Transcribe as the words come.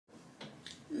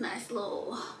Nice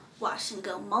little wash and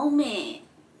go moment.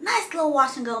 Nice little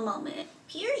wash and go moment.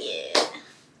 Period.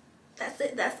 That's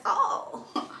it. That's all.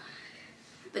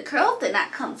 The curls did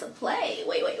not come to play.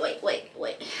 Wait.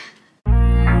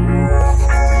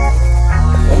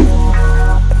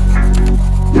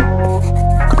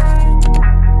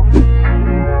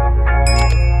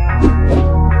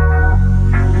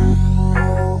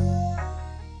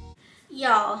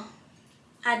 Y'all,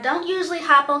 I don't usually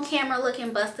hop on camera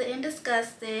looking busted and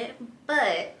disgusted,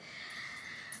 but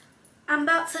I'm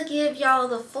about to give y'all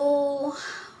the full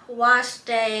wash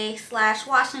day /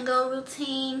 wash and go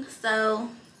routine. So,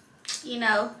 you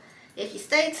know, if you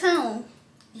stay tuned,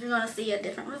 you're gonna see a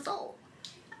different result.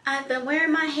 I've been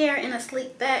wearing my hair in a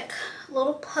sleek back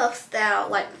little puff style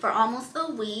like for almost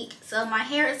a week. So my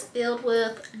hair is filled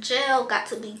with gel, got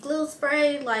to be glue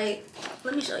spray. Like,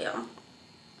 let me show y'all.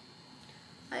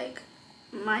 Like,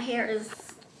 my hair is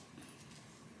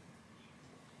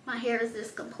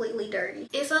just completely dirty.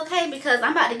 It's okay because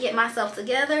I'm about to get myself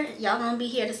together. Y'all gonna be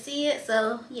here to see it.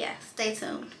 So yeah, stay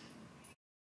tuned.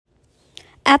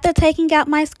 After taking out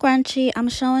my scrunchie, I'm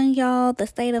showing y'all the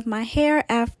state of my hair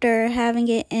after having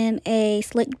it in a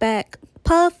slick back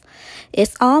puff.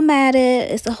 It's all matted.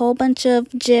 It's a whole bunch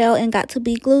of gel and got to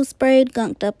be glue sprayed,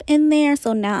 gunked up in there.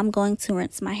 So now I'm going to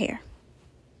rinse my hair.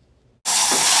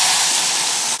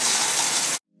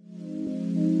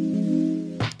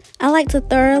 I like to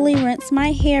thoroughly rinse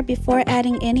my hair before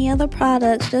adding any other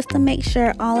products just to make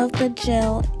sure all of the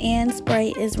gel and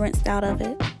spray is rinsed out of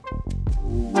it.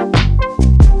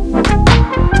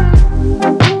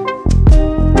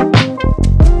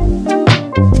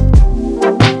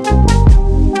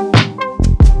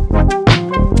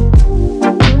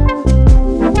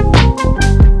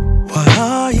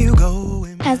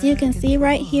 As you can see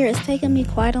right here, it's taken me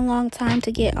quite a long time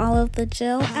to get all of the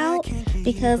gel out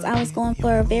because I was going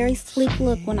for a very sleek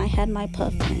look when I had my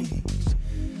puff in.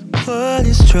 What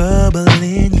is trouble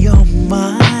in your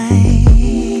mind?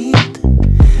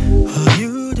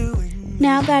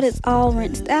 Now that it's all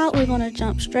rinsed out, we're going to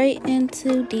jump straight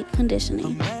into deep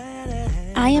conditioning.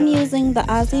 I am using the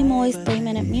Aussie Moist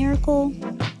 3-Minute Miracle.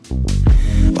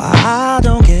 I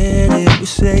don't get it, you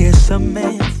say it's a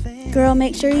man thing. Girl,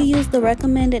 make sure you use the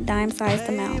recommended dime-sized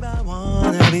amount.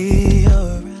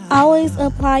 Always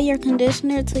apply your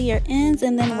conditioner to your ends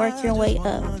and then work your way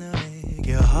up.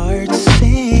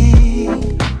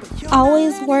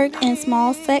 Always work in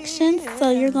small sections, so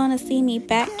you're going to see me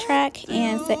backtrack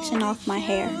and section off my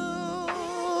hair.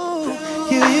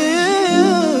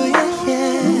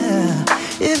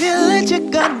 If you let your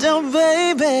guard down,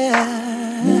 baby,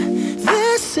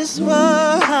 this is what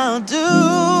I'll do.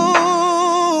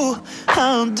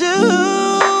 Come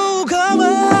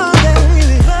on,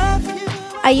 baby.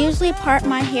 I usually part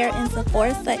my hair into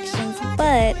 4 sections,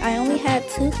 but I only had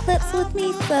 2 clips with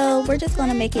me, so we're just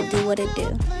gonna make it do what it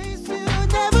do.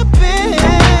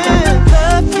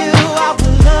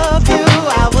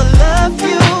 I will love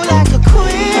you like a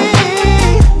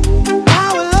queen. I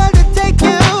would love to take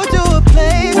you to a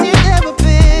place you've never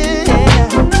been.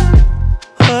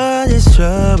 What is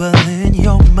trouble in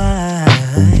your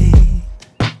mind?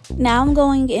 Now I'm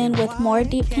going in with more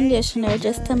deep conditioner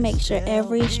just to make sure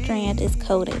every strand is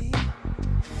coated.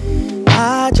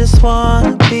 I just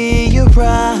wanna be your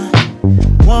bride,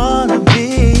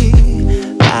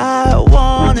 I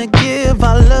wanna give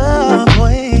our love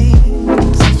away.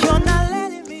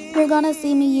 You're gonna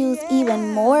see me use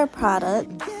even more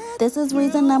product. This is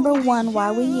reason number 1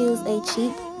 why we use a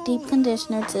cheap deep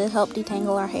conditioner to help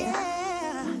detangle our hair.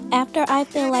 After I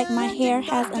feel like my hair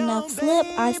has enough slip,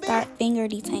 I start finger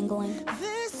detangling.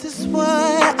 This is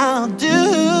what I'll do.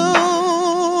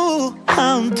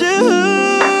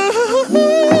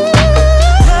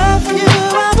 Love you,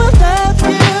 I will love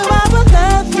you, I will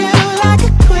love you like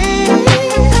a queen.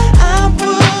 I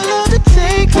would love to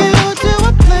take you to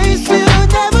a place you've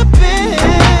never been.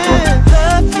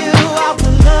 Love you, I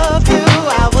will love you,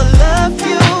 I will love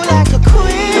you like a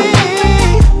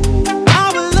queen. I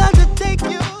would love to take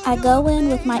you. I go in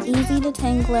with my easy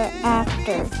detangler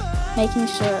after, making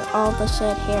sure all the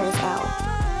shed hair is out.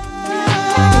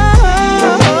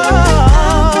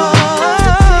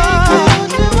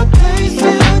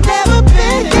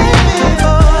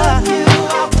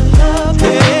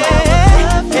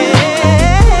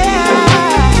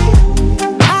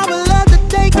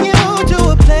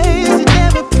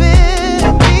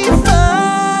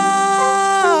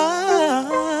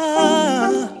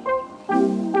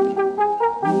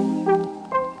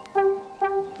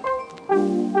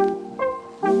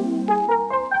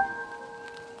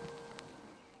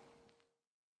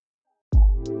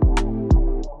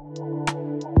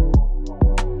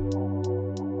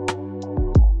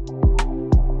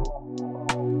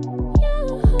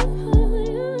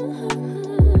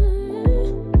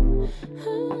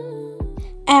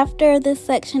 After this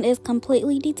section is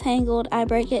completely detangled, I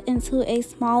break it into a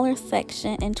smaller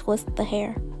section and twist the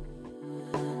hair.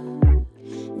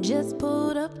 Just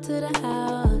pulled up to the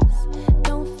house,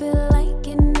 don't feel like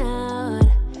getting out.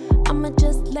 I'ma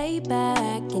just lay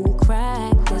back and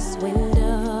crack this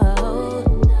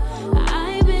window.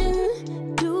 I've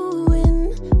been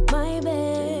doing my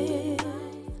best.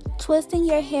 Twisting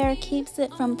your hair keeps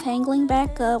it from tangling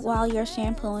back up while you're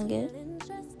shampooing it.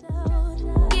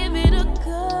 Give it a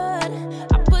good,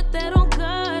 I put that on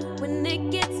good. When it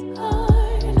gets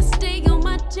hard, I stay on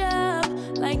my job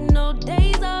like no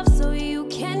days off, so you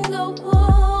can go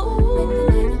home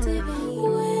with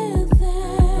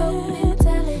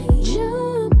that.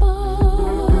 Jump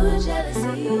on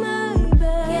jealousy, my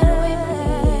bad. Get away from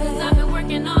me, 'cause I've been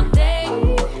working all day.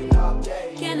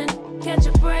 Can I catch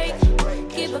a break?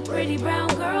 Give a pretty brown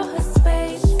girl her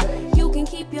space. You can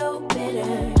keep your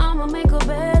bitter, I'ma make a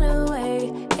better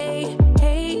way. Hey,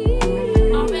 hey,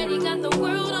 already got the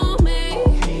world on me.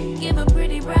 Give a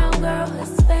pretty brown girl her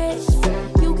space.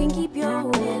 You can keep your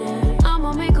bitter,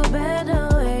 I'ma make a better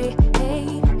way.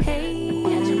 Hey, hey,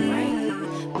 catch a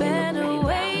break, better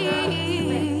way.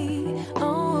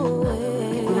 Oh,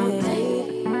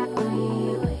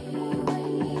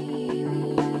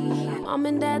 Mom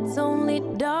and Dad's only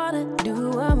daughter,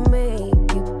 do I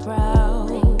make you proud?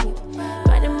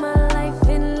 Writing my life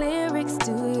in lyrics,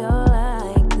 do you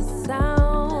like the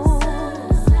sound?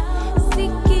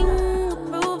 Seeking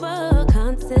approval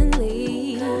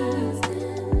constantly.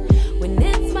 When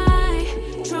it's my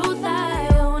truth, I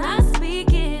own, I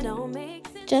speak it, don't make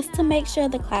sense. Just to make sure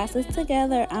the class is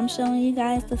together, I'm showing you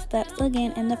guys the steps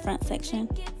again in the front section.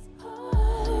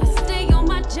 I stay on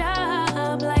my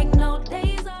job like no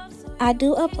days off. I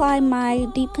do apply my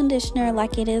deep conditioner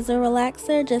like it is a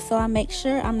relaxer, just so I make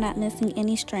sure I'm not missing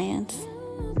any strands.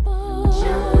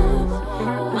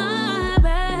 My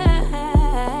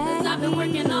bad, 'cause I've been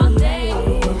working all day.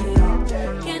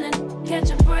 Can I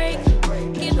catch a break?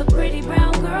 Give a pretty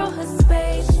brown girl her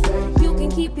space. You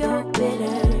can keep your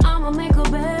bitter, I'ma make a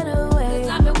better way. 'Cause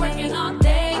I've been working all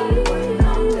day.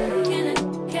 Can I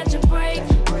catch a break?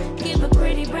 Give a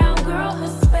pretty brown girl her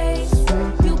space.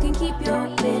 You can keep your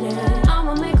bitter,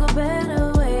 I'ma make a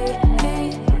better way.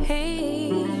 Hey,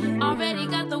 hey, already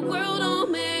got the world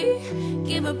on me.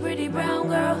 Give a pretty brown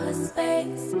girl her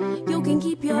space. You can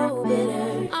keep your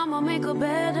bitter, I'ma make a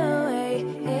better way.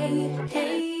 Hey,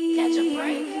 hey, catch a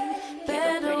break,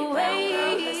 better way.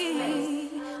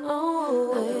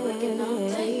 Oh, working all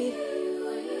day.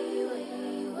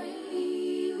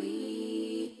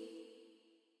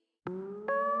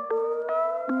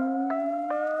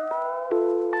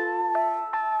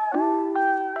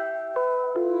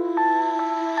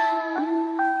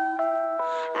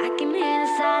 I can hear the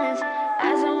silence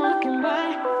as I'm walking by.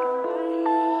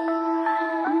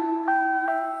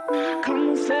 Come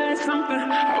and say something,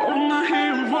 I wanna hear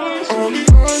your voice. All the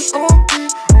eyes on me,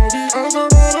 all the eyes are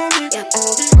right on me.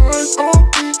 All the eyes on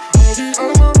me,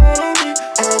 all the eyes are right on me.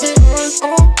 All the eyes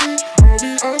on me, all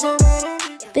the eyes are right on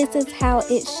me. This is how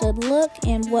it should look,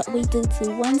 and what we do to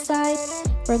one side,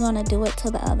 we're gonna do it to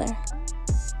the other.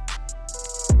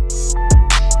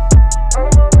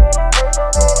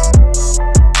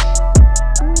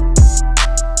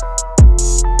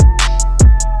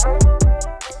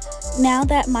 Now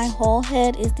that my whole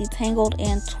head is detangled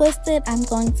and twisted, I'm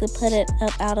going to put it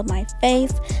up out of my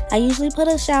face. I usually put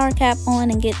a shower cap on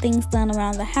and get things done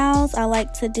around the house. I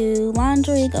like to do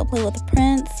laundry, go play with the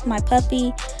prince, my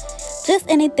puppy, just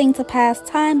anything to pass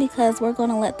time, because we're going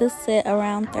to let this sit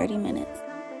around 30 minutes.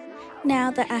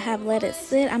 Now that I have let it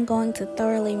sit, I'm going to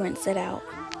thoroughly rinse it out.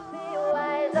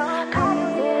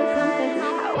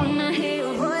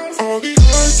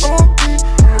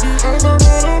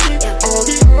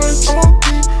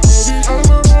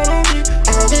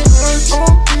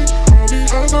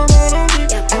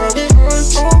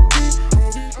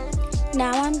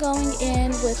 Now I'm going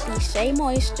in with the Shea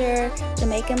Moisture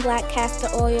Jamaican Black Castor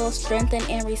Oil Strengthen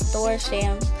and Restore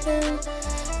Shampoo.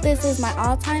 This is my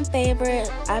all-time favorite.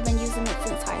 I've been using it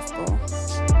since high school.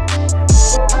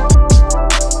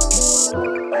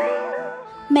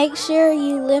 Make sure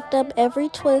you lift up every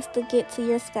twist to get to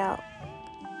your scalp.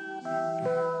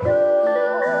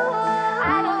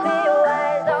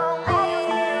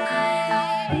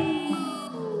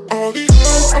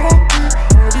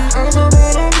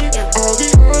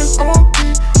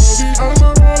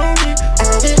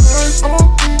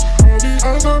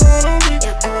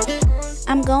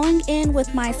 I'm going in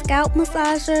with my scalp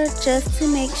massager just to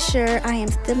make sure I am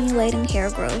stimulating hair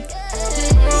growth.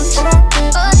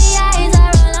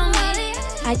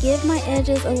 I give my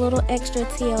edges a little extra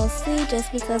TLC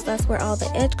just because that's where all the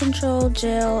edge control,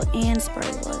 gel, and spray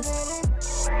was.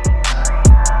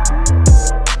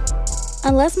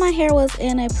 Unless my hair was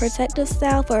in a protective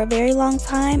style for a very long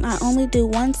time, I only do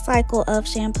one cycle of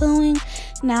shampooing.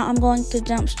 Now I'm going to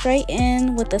jump straight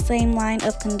in with the same line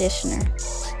of conditioner.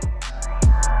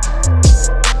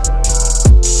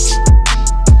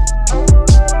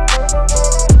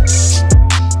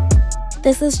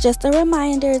 This is just a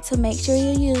reminder to make sure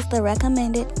you use the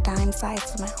recommended dime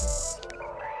size amount.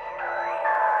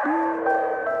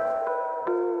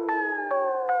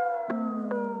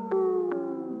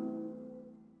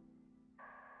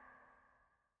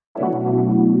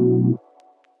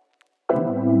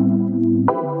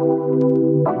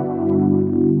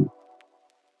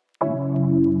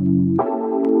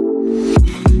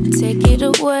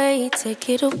 Take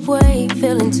it away,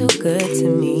 feeling too good to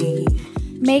me.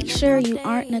 Make sure you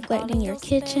aren't neglecting your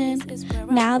kitchen.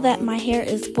 Now that my hair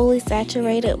is fully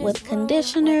saturated with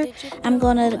conditioner, I'm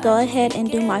going to go ahead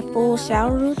and do my full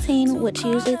shower routine, which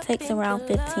usually takes around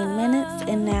 15 minutes,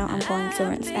 and now I'm going to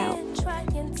rinse out.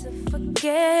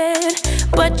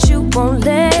 But you won't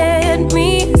let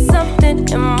me. Something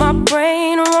in my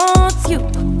brain wants you.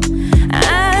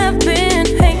 I've been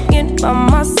hanging by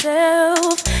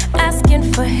myself,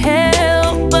 asking for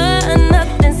help, but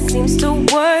nothing seems to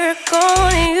work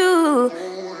on you.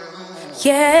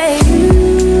 Yeah,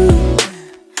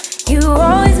 you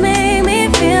always make me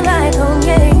feel like home.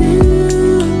 Yeah,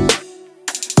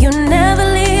 you never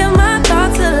leave my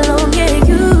thoughts alone. Yeah,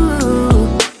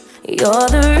 you're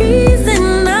the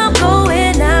reason I'm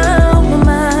going out my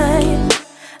mind.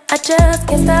 I just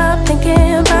can't stop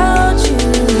thinking about you.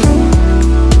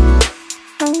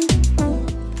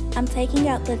 I'm taking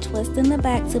out the twist in the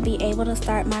back to be able to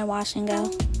start my wash and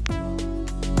go.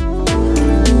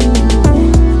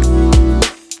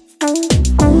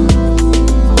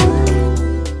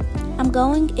 I'm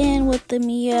going in with the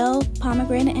Mielle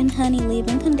Pomegranate and Honey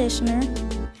leave-in conditioner.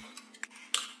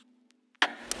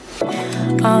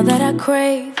 All that I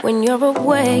crave when you're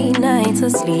away, nights are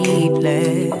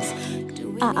sleepless.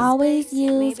 I always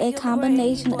use a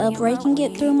combination of raking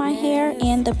it through my hair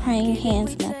and the praying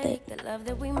hands method. The love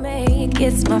that we make,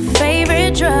 it's my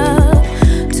favorite drug.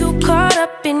 Too caught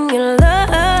up in your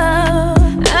love,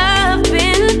 I've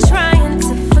been trying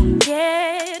to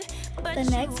forget. The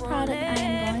next product I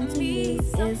am going to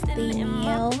use is the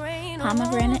Mielle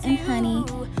Pomegranate and Honey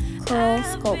Curl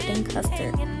Sculpting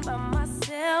Custard.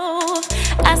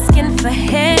 Asking for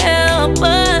help,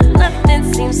 but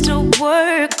nothing seems to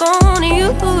work on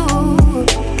you.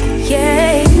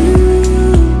 Yeah,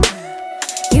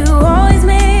 you always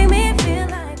make me feel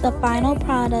like. The final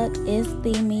product is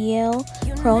the Mielle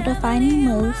Curl Defining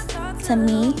Mousse. To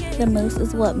me, the mousse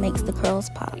is what makes the curls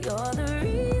pop. You're the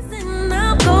reason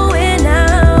I'm going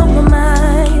out my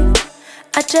mind.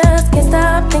 I just can't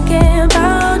stop thinking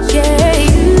about you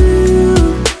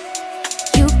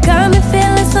got me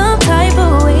feeling some type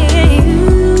of way.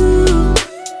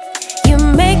 You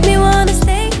make me wanna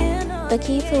stay in. The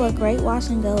key to a great wash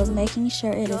and go is making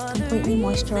sure it is completely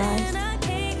moisturized.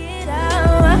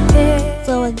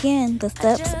 So again, the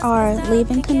steps are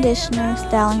leave-in conditioner,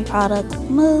 styling product,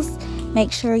 mousse.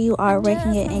 Make sure you are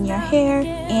raking it in your hair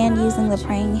and using the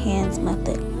praying hands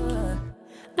method.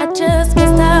 I just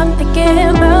can't stop thinking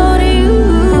about you.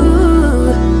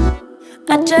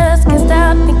 I just can't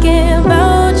stop thinking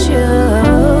about you.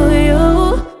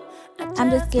 I'm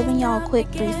just giving y'all a quick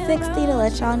 360 to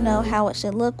let y'all know how it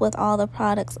should look with all the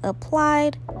products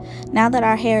applied. Now that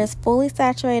our hair is fully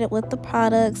saturated with the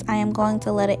products, I am going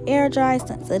to let it air dry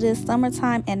since it is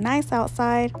summertime and nice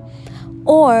outside.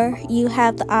 Or you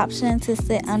have the option to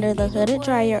sit under the hooded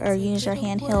dryer or use your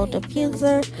handheld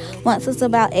diffuser. Once it's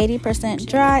about 80%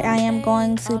 dry, I am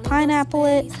going to pineapple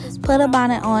it, put a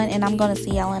bonnet on, and I'm going to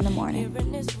see y'all in the morning.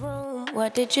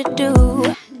 What did you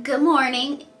do? Good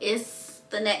morning. It's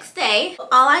the next day.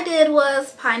 All I did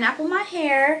was pineapple my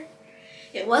hair.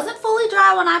 It wasn't fully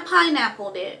dry when I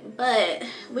pineappled it, but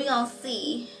we're going to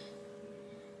see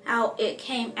how it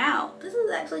came out. This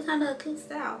is actually kind of a cute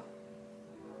style.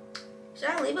 Should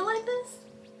I leave it like this?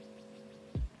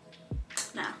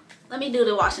 No. Let me do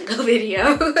the wash and go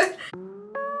video.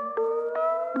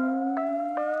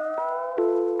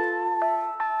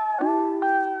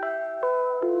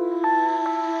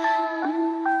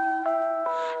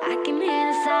 I can hear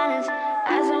the silence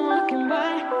as I'm walking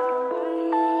by.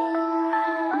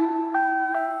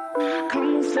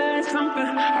 Come and say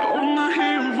something. I want my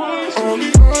hand voice. All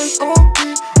the eyes on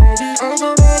me. All the eyes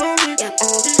are right on me.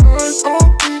 All the eyes on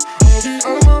me. All the eyes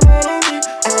are right on me.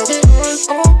 All the eyes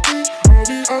on me. All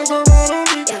the eyes are right on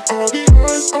me. All the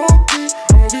eyes on me.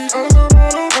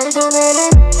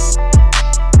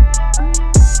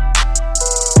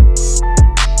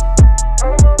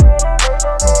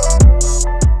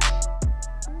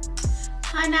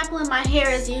 Pineapple in my hair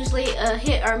is usually a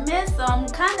hit or miss, so I'm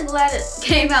kind of glad it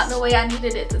came out the way I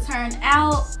needed it to turn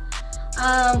out.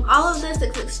 All of this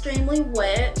is extremely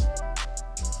wet,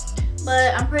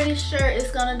 but I'm pretty sure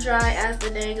it's gonna dry as the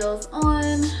day goes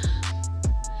on.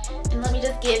 And let me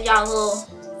just give y'all a little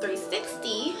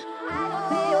 360.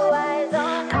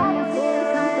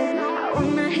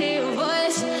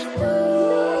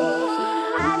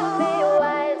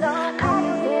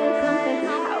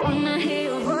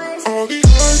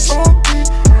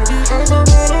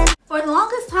 For the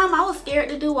longest time, I was scared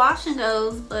to do wash and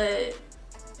goes, but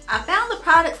I found the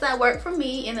products that work for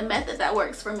me and the method that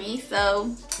works for me.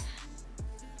 So,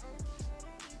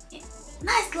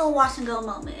 nice little wash and go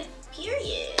moment,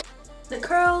 period. The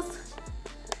curls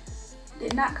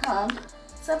did not come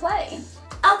to play.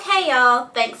 Okay, y'all,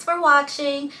 thanks for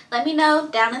watching. Let me know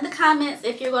down in the comments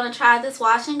if you're going to try this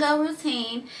wash and go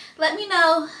routine. Let me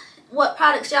know what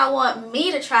products y'all want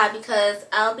me to try, because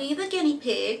I'll be the guinea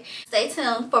pig. Stay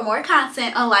tuned for more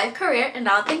content on life, career, and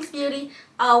all things beauty,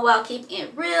 all while keeping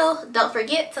it real. Don't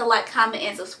forget to like, comment,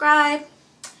 and subscribe.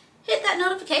 Hit that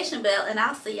notification bell, and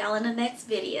I'll see y'all in the next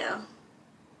video.